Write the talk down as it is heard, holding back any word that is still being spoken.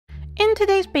In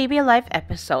today's Baby Life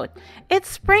episode, it's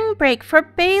spring break for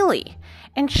Bailey,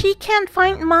 and she can't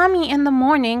find mommy in the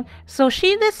morning, so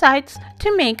she decides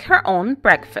to make her own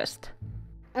breakfast.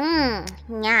 Yeah,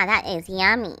 that is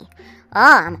yummy.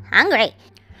 Oh, I'm hungry.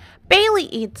 Bailey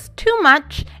eats too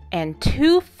much and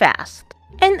too fast,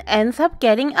 and ends up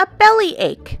getting a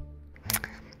bellyache.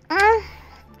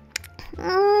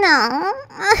 No.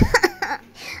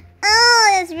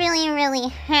 Oh, this really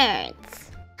hurts.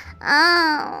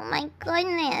 Oh, my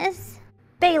goodness.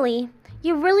 Bailey,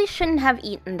 you really shouldn't have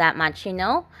eaten that much, you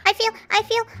know? I feel, I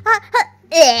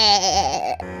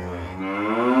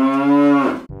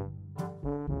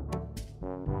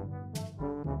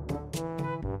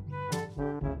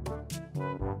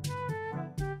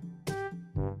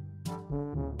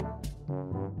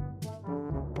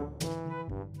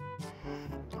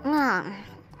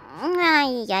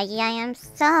am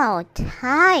so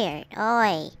tired.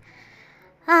 Oi.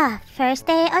 First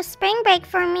day of spring break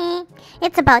for me.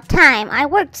 It's about time. I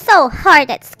worked so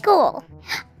hard at school.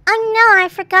 Oh no, I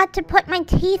forgot to put my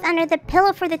teeth under the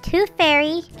pillow for the tooth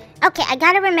fairy. Okay, I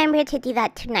gotta remember to do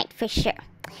that tonight for sure.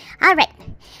 Alright,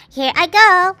 here I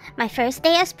go. My first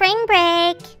day of spring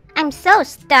break. I'm so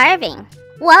starving.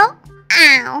 Whoa,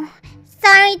 ow.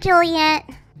 Sorry, Juliet.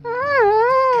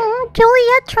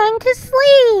 Juliet trying to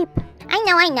sleep.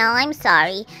 I know, I'm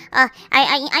sorry.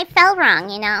 I fell wrong,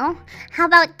 you know. How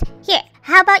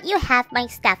about you have my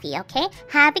stuffy, okay?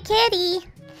 Have a kitty.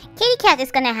 Kitty cat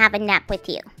is gonna have a nap with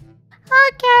you.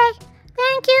 Okay,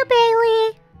 thank you,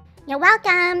 Bailey. You're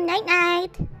welcome.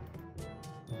 Night.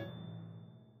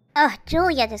 Oh,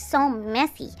 Juliet is so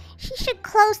messy. She should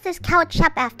close this couch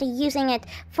up after using it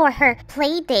for her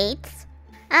play dates.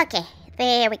 Okay,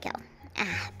 there we go.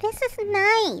 This is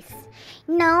nice.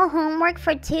 No homework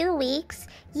for 2 weeks.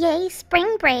 Yay,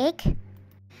 spring break.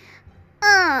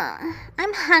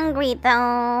 I'm hungry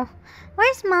though.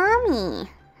 Where's mommy?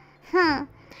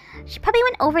 She probably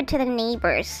went over to the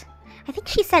neighbors. I think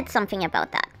she said something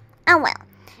about that. Oh well,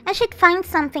 I should find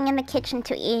something in the kitchen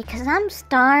to eat because I'm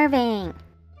starving.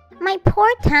 My poor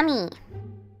tummy.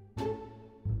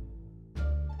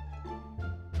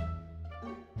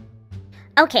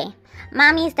 Okay,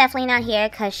 mommy's definitely not here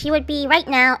because she would be right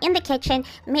now in the kitchen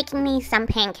making me some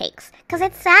pancakes because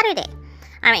it's Saturday.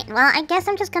 Alright, well, I guess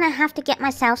I'm just gonna have to get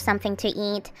myself something to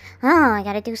eat. Oh, I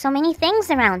gotta do so many things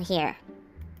around here.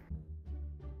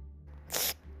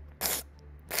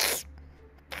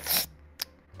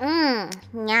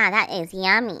 Yeah, that is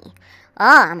yummy.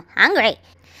 Oh, I'm hungry.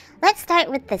 Let's start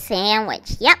with the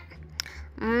sandwich. Yep.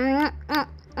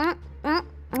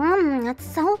 That's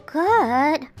so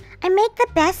good. I make the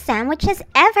best sandwiches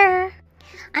ever.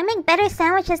 I make better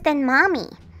sandwiches than mommy.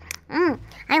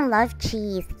 I love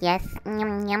cheese. Yes.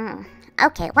 Yum, yum.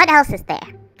 Okay, what else is there?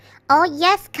 Oh,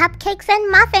 yes, cupcakes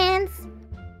and muffins.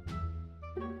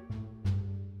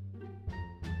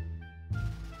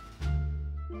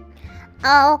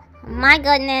 Oh, my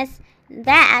goodness.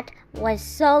 That was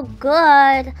so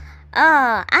good.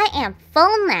 Oh, I am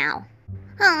full now.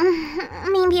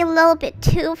 Maybe a little bit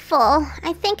too full.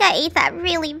 I think I ate that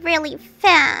really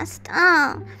fast.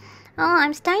 Oh,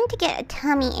 I'm starting to get a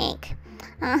tummy ache.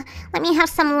 Let me have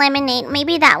some lemonade.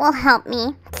 Maybe that will help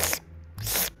me.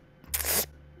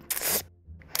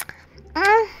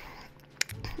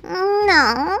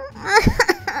 No.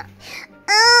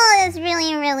 Oh, this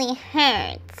really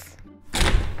hurts.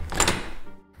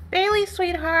 Bailey,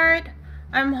 sweetheart,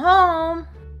 I'm home.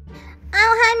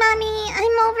 Oh, hi, Mommy.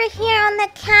 I'm over here on the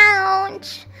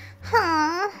couch.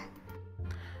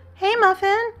 Hey,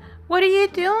 Muffin, what are you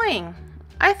doing?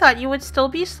 I thought you would still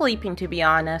be sleeping, to be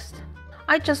honest.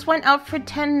 I just went out for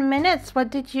 10 minutes. What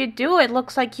did you do? It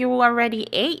looks like you already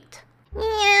ate.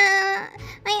 Yeah,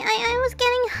 I was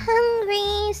getting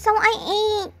hungry, so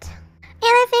I ate. And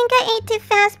I think I ate too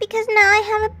fast because now I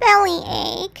have a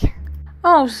bellyache.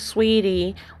 Oh,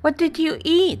 sweetie, what did you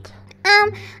eat?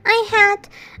 I had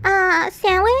a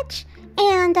sandwich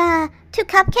and 2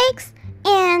 cupcakes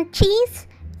and cheese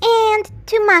and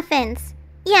 2 muffins.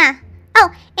 Yeah. Oh,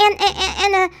 and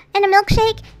a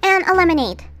milkshake and a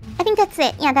lemonade. I think that's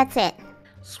it. Yeah, that's it.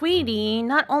 Sweetie,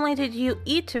 not only did you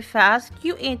eat too fast,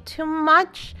 you ate too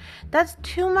much. That's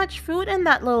too much food in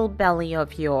that little belly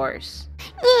of yours.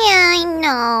 Yeah, I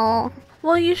know.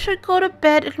 Well, you should go to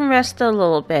bed and rest a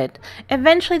little bit.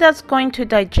 Eventually that's going to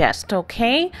digest,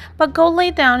 okay? But go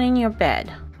lay down in your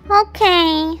bed.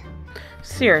 Okay.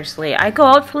 Seriously, I go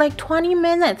out for like 20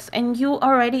 minutes and you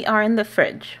already are in the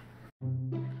fridge.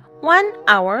 1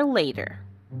 hour later.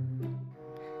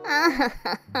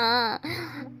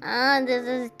 Oh, this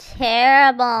is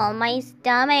terrible. My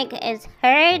stomach is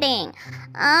hurting.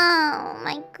 Oh,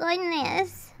 my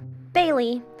goodness.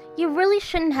 Bailey, you really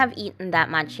shouldn't have eaten that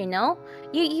much, you know?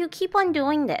 You keep on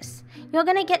doing this. You're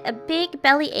gonna get a big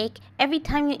bellyache every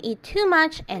time you eat too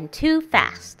much and too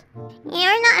fast.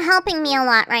 You're not helping me a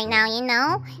lot right now, you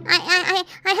know? I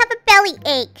have a belly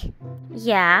ache.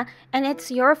 Yeah, and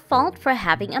it's your fault for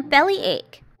having a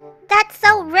bellyache. That's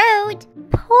so rude.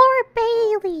 Poor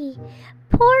Bailey.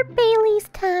 Poor Bailey's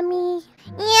tummy.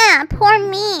 Yeah, poor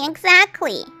me,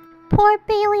 exactly. Poor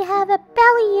Bailey have a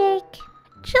bellyache.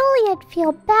 Juliet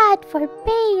feel bad for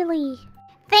Bailey.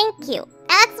 Thank you.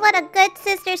 That's what a good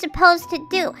sister's supposed to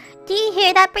do. Do you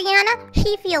hear that, Brianna?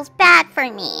 She feels bad for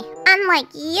me.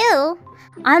 Unlike you.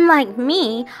 Unlike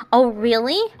me? Oh,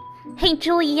 really? Hey,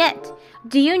 Juliet,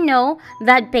 do you know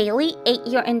that Bailey ate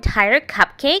your entire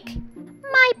cupcake?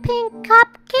 My pink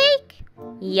cupcake?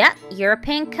 Yep, your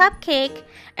pink cupcake.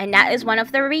 And that is one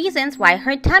of the reasons why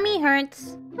her tummy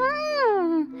hurts.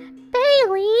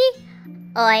 Bailey.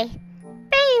 Oi.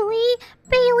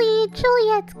 Bailey ate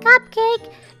Juliet's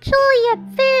cupcake. Juliet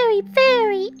very,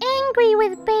 very angry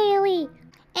with Bailey.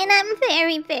 And I'm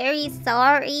very, very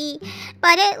sorry.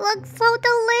 But it looks so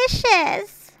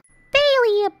delicious.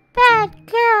 Bailey, a bad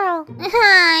girl.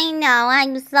 I know,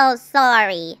 I'm so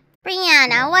sorry.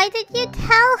 Brianna, why did you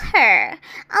tell her?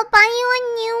 I'll buy you a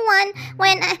new one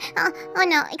when oh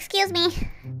no, excuse me.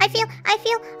 I feel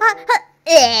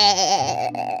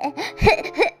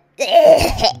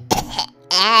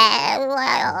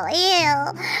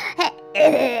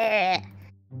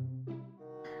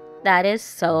That is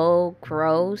so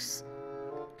gross.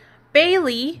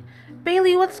 Bailey,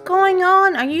 what's going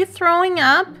on? Are you throwing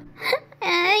up?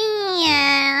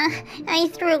 Yeah, I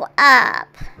threw up.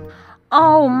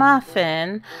 Oh,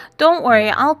 Muffin. Don't worry,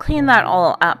 I'll clean that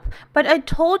all up. But I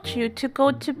told you to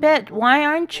go to bed. Why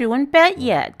aren't you in bed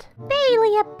yet?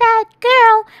 Bailey, a bad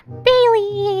girl.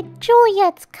 Bailey ate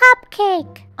Juliet's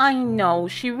cupcake. I know,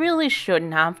 she really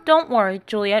shouldn't have. Don't worry,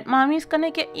 Juliet. Mommy's gonna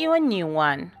get you a new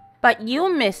one. But you,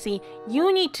 Missy,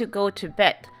 you need to go to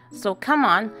bed. So come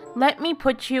on, let me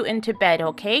put you into bed,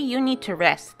 okay? You need to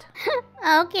rest.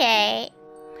 Okay.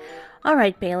 All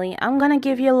right, Bailey, I'm gonna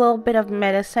give you a little bit of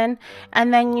medicine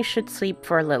and then you should sleep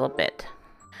for a little bit.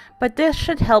 But this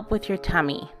should help with your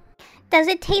tummy. Does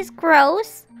it taste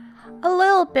gross? A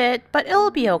little bit, but it'll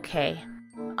be okay.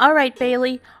 All right,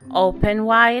 Bailey, open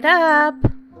wide up.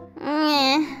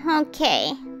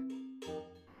 Okay.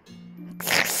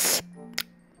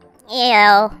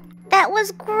 Ew, that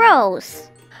was gross.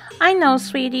 I know,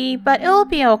 sweetie, but it'll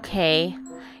be okay.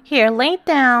 Here, lay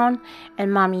down,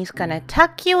 and Mommy's gonna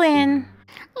tuck you in.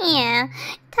 Yeah,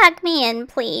 tuck me in,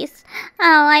 please.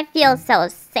 Oh, I feel so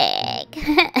sick.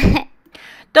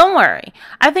 Don't worry.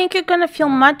 I think you're gonna feel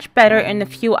much better in a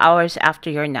few hours after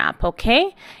your nap,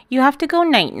 okay? You have to go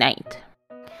night-night.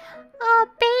 Oh,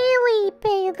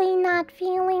 Bailey not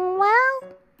feeling well?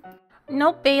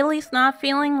 Nope, Bailey's not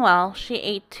feeling well. She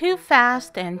ate too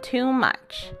fast and too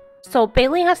much. So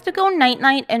Bailey has to go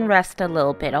night-night and rest a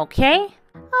little bit, okay?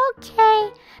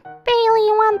 Okay. Bailey,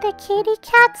 want the kitty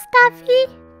cat stuffy?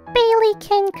 Bailey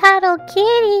can cuddle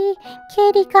Kitty.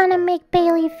 Kitty gonna make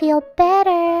Bailey feel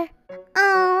better.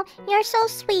 Oh, you're so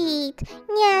sweet.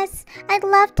 Yes, I'd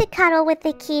love to cuddle with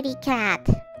the kitty cat.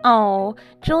 Oh,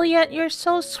 Juliet, you're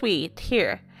so sweet.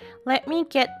 Here, let me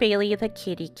get Bailey the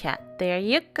kitty cat. There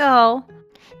you go.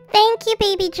 Thank you,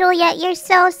 baby Juliet. You're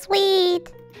so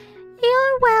sweet.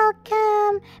 You're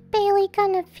welcome. Bailey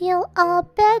gonna feel all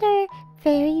better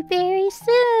very, very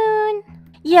soon.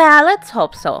 Yeah, let's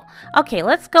hope so. Okay,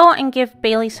 let's go and give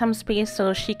Bailey some space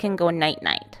so she can go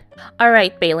night-night. All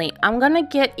right, Bailey, I'm gonna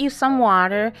get you some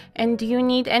water. And do you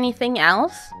need anything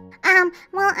else?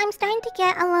 Well, I'm starting to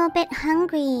get a little bit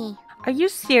hungry. Are you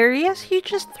serious? You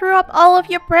just threw up all of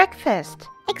your breakfast.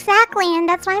 Exactly, and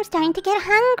that's why I'm starting to get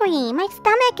hungry. My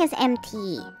stomach is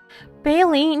empty.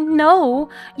 Bailey, no.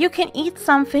 You can eat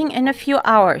something in a few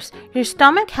hours. Your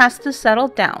stomach has to settle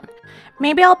down.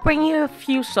 Maybe I'll bring you a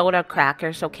few soda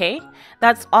crackers, okay?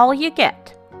 That's all you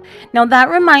get. Now that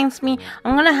reminds me,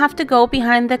 I'm gonna have to go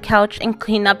behind the couch and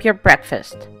clean up your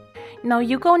breakfast. Now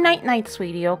you go night-night,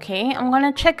 sweetie, okay? I'm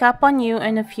gonna check up on you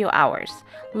in a few hours.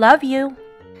 Love you.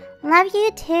 Love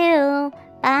you too.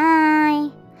 Bye.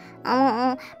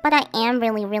 Oh, but I am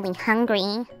really, really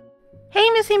hungry. Hey,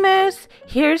 MissyMoo,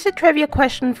 here's a trivia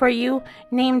question for you.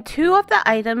 Name 2 of the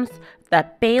items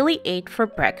that Bailey ate for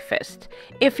breakfast.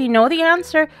 If you know the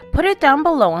answer, put it down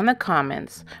below in the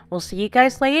comments. We'll see you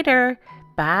guys later.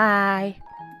 Bye.